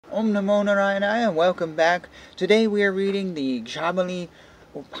Om Namo Narayana, welcome back. Today we are reading the Jabali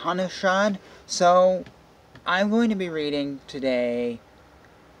Upanishad. So, I'm going to be reading today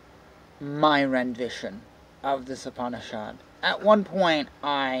my rendition of this Upanishad. At one point,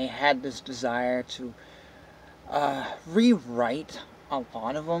 I had this desire to rewrite a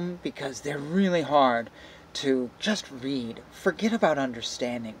lot of them because they're really hard to just read. Forget about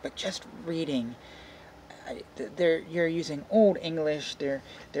understanding, but just reading. You're using Old English. They're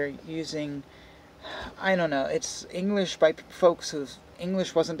using, I don't know. It's English by folks whose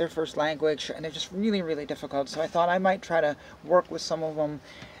English wasn't their first language, and they're just really, really difficult. So I thought I might try to work with some of them,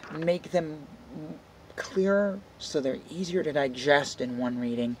 make them clearer so they're easier to digest in one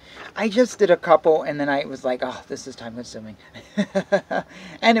reading. I just did a couple, and then I was like, oh, this is time consuming,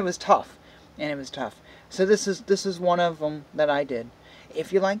 and it was tough. So this is one of them that I did.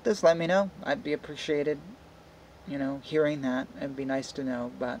 If you like this, let me know. I'd be appreciated, hearing that. It'd be nice to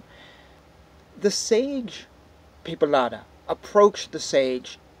know. But the sage Pipalada approached the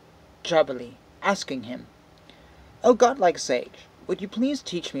sage Jabali, asking him, "O godlike sage, would you please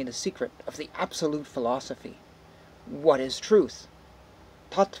teach me the secret of the absolute philosophy? What is truth?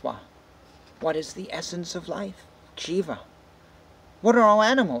 Tattva. What is the essence of life? Jiva. What are all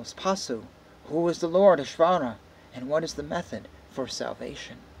animals? Pasu. Who is the Lord? Ishvara. And what is the method for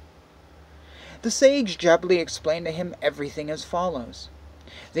salvation?" The sage Jabali explained to him everything as follows.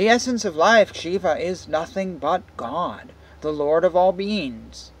 The essence of life, Jiva, is nothing but God, the Lord of all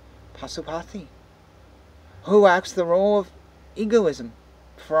beings, Pasupati, who acts the role of egoism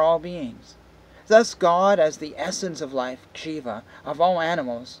for all beings. Thus God, as the essence of life, Jiva, of all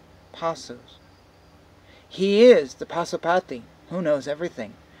animals, Pasus. He is the Pasupati, who knows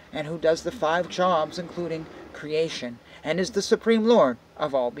everything, and who does the 5 jobs, including creation, and is the Supreme Lord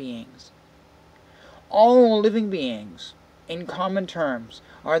of all beings. All living beings, in common terms,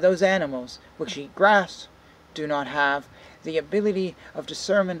 are those animals which eat grass, do not have the ability of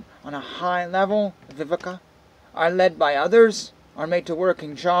discernment on a high level, viveka, are led by others, are made to work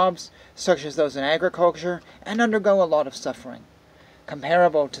in jobs, such as those in agriculture, and undergo a lot of suffering.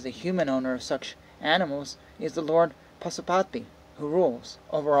 Comparable to the human owner of such animals is the Lord Pasupati, who rules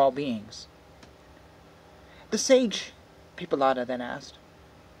over all beings. The sage Pipalada then asked,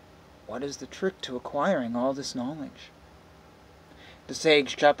 "What is the trick to acquiring all this knowledge?" The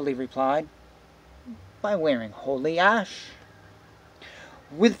sage Jabali replied, "By wearing holy ash.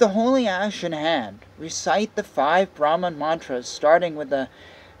 With the holy ash in hand, recite the 5 Brahman mantras starting with the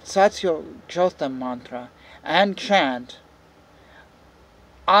Satyajota mantra and chant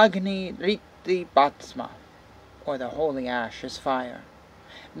Agni Riti Bhatsma, or the holy ash is fire.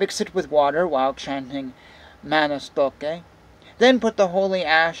 Mix it with water while chanting Manastoke. Then put the holy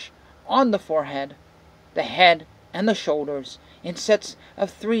ash on the forehead, the head, and the shoulders in sets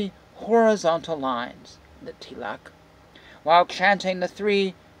of 3 horizontal lines, the tilak, while chanting the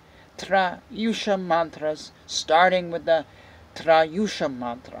 3 Trayusha mantras, starting with the Trayusha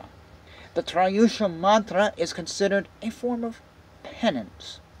mantra. The Trayusha mantra is considered a form of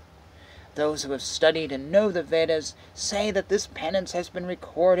penance. Those who have studied and know the Vedas say that this penance has been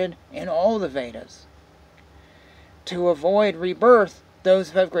recorded in all the Vedas. To avoid rebirth,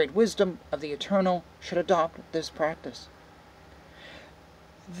 those who have great wisdom of the eternal should adopt this practice."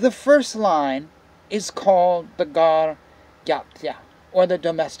 The first line is called the Gar Gyatya, or the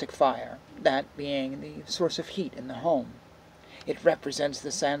domestic fire, that being the source of heat in the home. It represents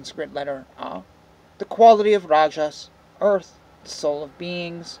the Sanskrit letter A, the quality of Rajas, earth, the soul of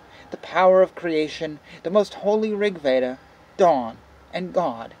beings, the power of creation, the most holy Rig Veda, dawn, and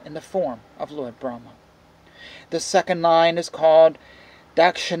God in the form of Lord Brahma. The second line is called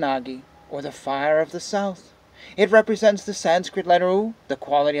Dakshinagi, or the fire of the south. It represents the Sanskrit letter U, the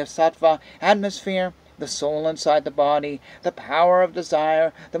quality of sattva, atmosphere, the soul inside the body, the power of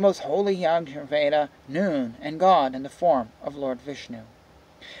desire, the most holy Yajna Veda, noon, and God in the form of Lord Vishnu.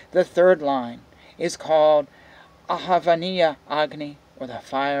 The third line is called Ahavaniya Agni, or the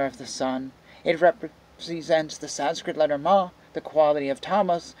fire of the sun. It represents the Sanskrit letter Ma, the quality of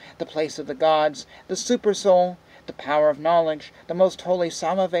tamas, the place of the gods, the supersoul, the power of knowledge, the most holy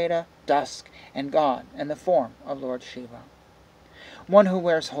Samaveda, dusk, and God in the form of Lord Shiva. One who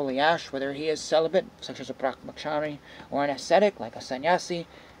wears holy ash, whether he is celibate, such as a brahmachari, or an ascetic, like a sannyasi,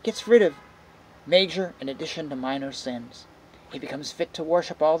 gets rid of major in addition to minor sins. He becomes fit to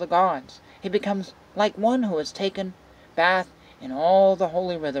worship all the gods. He becomes like one who has taken bath in all the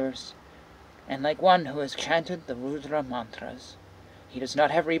holy rivers, and like one who has chanted the Rudra mantras. He does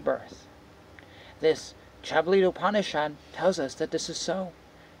not have rebirth. This Jabali Upanishad tells us that this is so.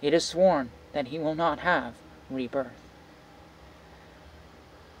 It is sworn that he will not have rebirth.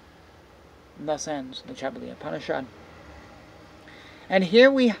 thus ends the Jabali Upanishad. And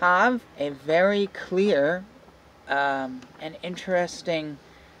here we have a very clear and interesting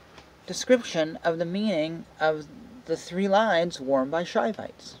description of the meaning of the 3 lines worn by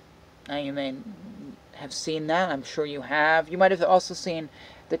Shaivites. Now you may have seen that. I'm sure you have. You might have also seen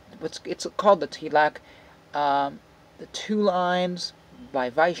it's called the Tilak, the 2 lines by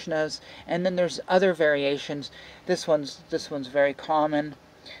Vaishnavas, and then there's other variations. This one's very common.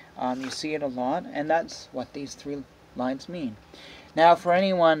 You see it a lot, and that's what these 3 lines mean. Now, for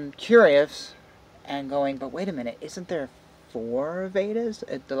anyone curious and going, but wait a minute, isn't there 4 Vedas?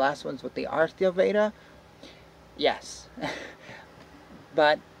 The last one's with the Artya Veda? Yes.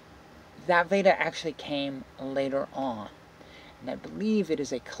 But that Veda actually came later on. And I believe it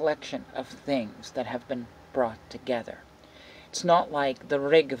is a collection of things that have been brought together. It's not like the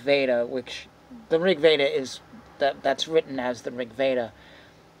Rig Veda, which the Rig Veda is that's written as the Rig Veda.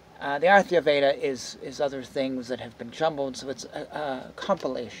 The Artya Veda is other things that have been jumbled, so it's a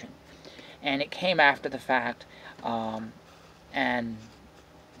compilation. And it came after the fact, and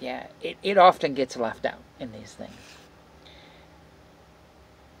yeah, it often gets left out in these things.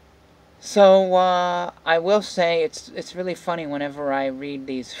 So I will say it's really funny whenever I read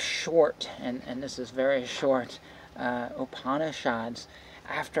these short, and this is very short, Upanishads,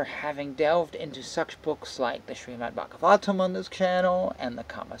 after having delved into such books like the Srimad Bhagavatam on this channel, and the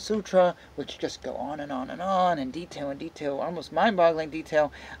Kama Sutra, which just go on and on and on, in detail, almost mind-boggling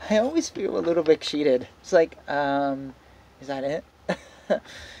detail, I always feel a little bit cheated. It's like, is that it?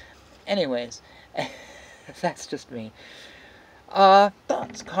 Anyways, that's just me.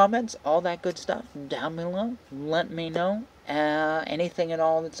 Thoughts, comments, all that good stuff down below. Let me know anything at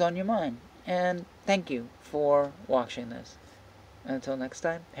all that's on your mind. And thank you for watching this. Until next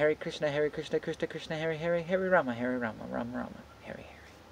time, Hare Krishna, Krishna Krishna, Hare Hare, Hare Rama, Rama Rama, Hare Hare.